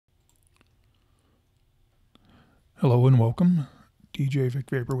Hello and welcome,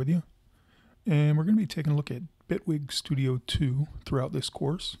 djvicvapor with you, and we're going to be taking a look at Bitwig Studio 2 throughout this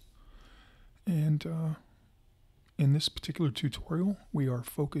course. And in this particular tutorial, we are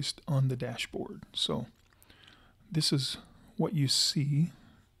focused on the dashboard. So this is what you see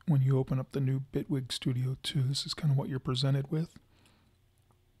when you open up the new Bitwig Studio 2. This is kind of what you're presented with.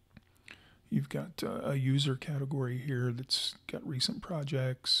 You've got a user category here that's got recent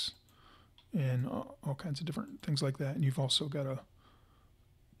projects and all kinds of different things like that. And you've also got a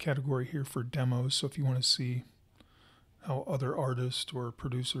category here for demos. So if you want to see how other artists or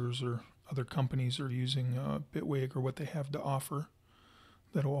producers or other companies are using Bitwig or what they have to offer,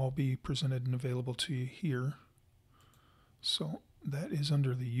 that'll all be presented and available to you here. So that is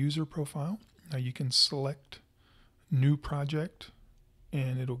under the user profile. Now you can select new project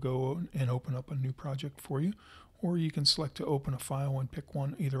and it'll go and open up a new project for you. Or you can select to open a file and pick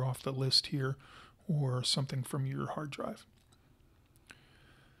one either off the list here or something from your hard drive.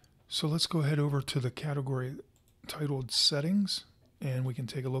 So let's go ahead over to the category titled Settings, and we can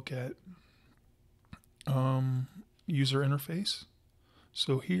take a look at User Interface.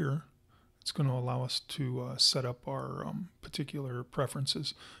 So here it's going to allow us to set up our particular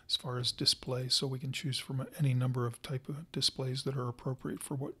preferences as far as display, so we can choose from any number of type of displays that are appropriate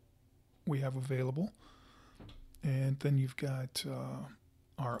for what we have available. And then you've got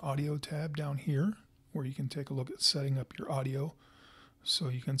our audio tab down here where you can take a look at setting up your audio. So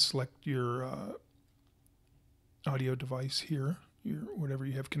you can select your audio device here, whatever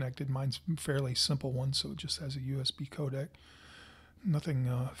you have connected. Mine's a fairly simple one, so it just has a USB codec. Nothing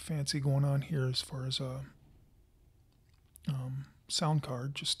fancy going on here as far as a sound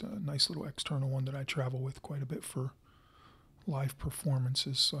card, just a nice little external one that I travel with quite a bit for live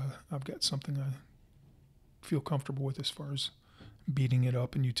performances. So I've got something I feel comfortable with as far as beating it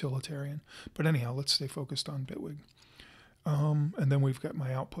up and utilitarian. But anyhow, let's stay focused on Bitwig. And then we've got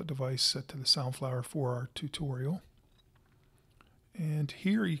my output device set to the Soundflower for our tutorial. And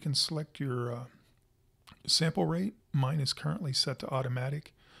here you can select your sample rate. Mine is currently set to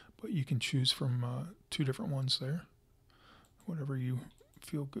automatic, but you can choose from two different ones there. Whatever you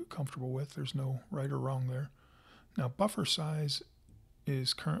feel comfortable with. There's no right or wrong there. Now buffer size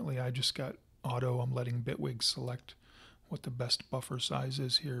is currently, I just got auto. I'm letting Bitwig select what the best buffer size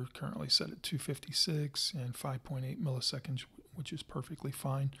is here. Currently set at 256 and 5.8 milliseconds, which is perfectly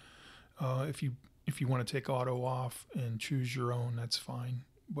fine. If you want to take auto off and choose your own, that's fine.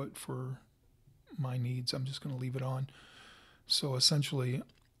 But for my needs, I'm just going to leave it on. So essentially,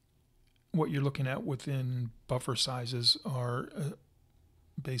 what you're looking at within buffer sizes are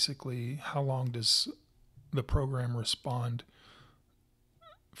basically how long does the program respond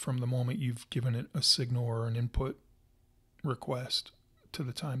from the moment you've given it a signal or an input request to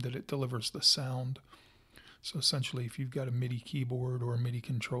the time that it delivers the sound. So essentially, if you've got a MIDI keyboard or a MIDI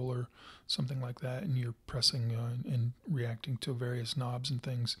controller, something like that, and you're pressing and reacting to various knobs and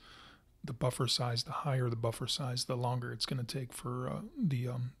things, the buffer size, the higher the buffer size, the longer it's going to take for the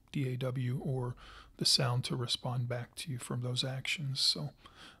DAW or the sound to respond back to you from those actions. So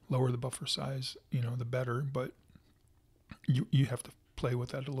lower the buffer size, the better, but you have to play with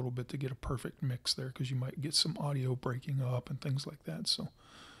that a little bit to get a perfect mix there, because you might get some audio breaking up and things like that. So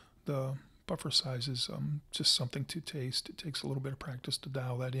the buffer size is just something to taste. It takes a little bit of practice to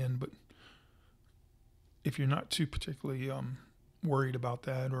dial that in, but if you're not too particularly worried about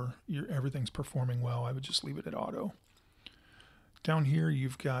that, or everything's performing well, I would just leave it at auto. Down here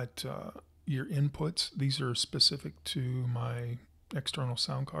you've got your inputs. These are specific to my external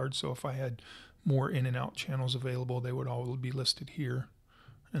sound card, so if I had more in and out channels available, they would all be listed here.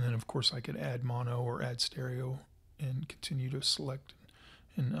 And then of course I could add mono or add stereo and continue to select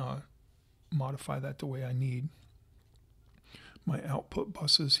and modify that the way I need. My output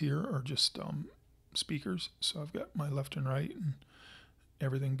buses here are just speakers, so I've got my left and right and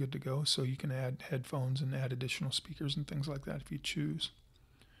everything good to go. So you can add headphones and add additional speakers and things like that if you choose.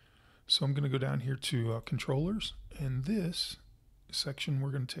 So I'm going to go down here to controllers, and this section we're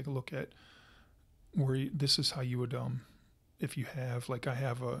going to take a look at where this is how you would if you have, like I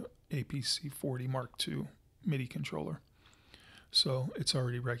have a APC40 Mark II MIDI controller, so it's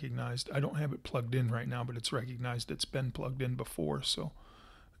already recognized. I don't have it plugged in right now, but it's recognized it's been plugged in before. So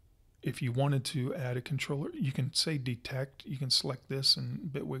if you wanted to add a controller, you can say detect. You can select this and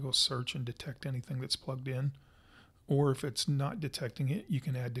Bitwig will search and detect anything that's plugged in. Or if it's not detecting it, you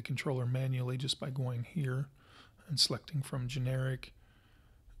can add the controller manually just by going here and selecting from generic.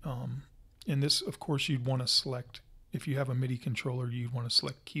 And this, of course, you'd want to select, if you have a MIDI controller, you'd want to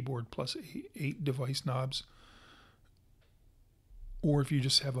select keyboard plus 8 device knobs. Or if you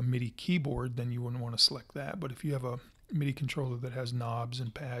just have a MIDI keyboard, then you wouldn't want to select that. But if you have a MIDI controller that has knobs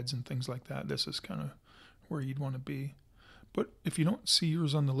and pads and things like that, this is kind of where you'd want to be. But if you don't see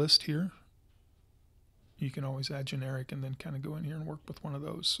yours on the list here, you can always add generic and then kind of go in here and work with one of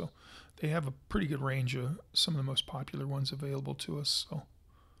those. So they have a pretty good range of some of the most popular ones available to us. So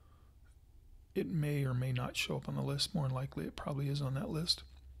it may or may not show up on the list. More than likely, it probably is on that list.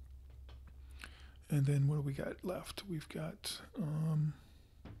 And then what do we got left? We've got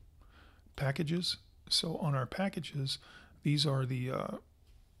packages. So on our packages, these are the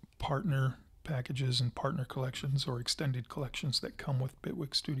partner packages and partner collections or extended collections that come with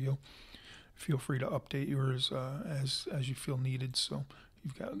Bitwig Studio. Feel free to update yours as you feel needed. So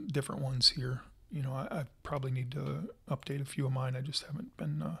you've got different ones here. You know, I probably need to update a few of mine. I just haven't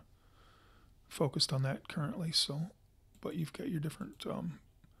been focused on that currently. So, but you've got your different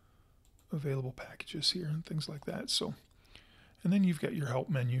available packages here and things like that. So, and then you've got your help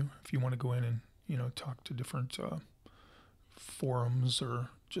menu if you want to go in and, you know, talk to different forums or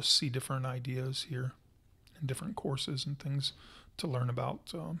just see different ideas here and different courses and things to learn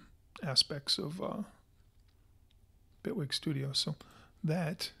about aspects of Bitwig Studio. So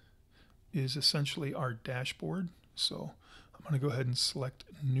that is essentially our dashboard. So I'm going to go ahead and select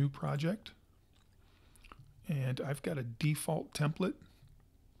new project, and I've got a default template.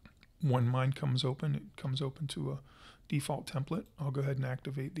 When mine comes open, it comes open to a default template. I'll go ahead and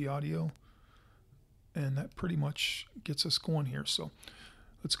activate the audio, and that pretty much gets us going here. So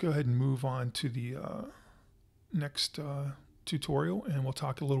let's go ahead and move on to the next tutorial, and we'll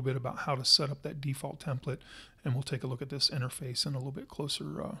talk a little bit about how to set up that default template, and we'll take a look at this interface in a little bit closer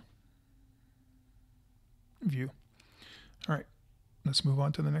view. All right, let's move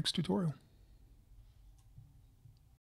on to the next tutorial.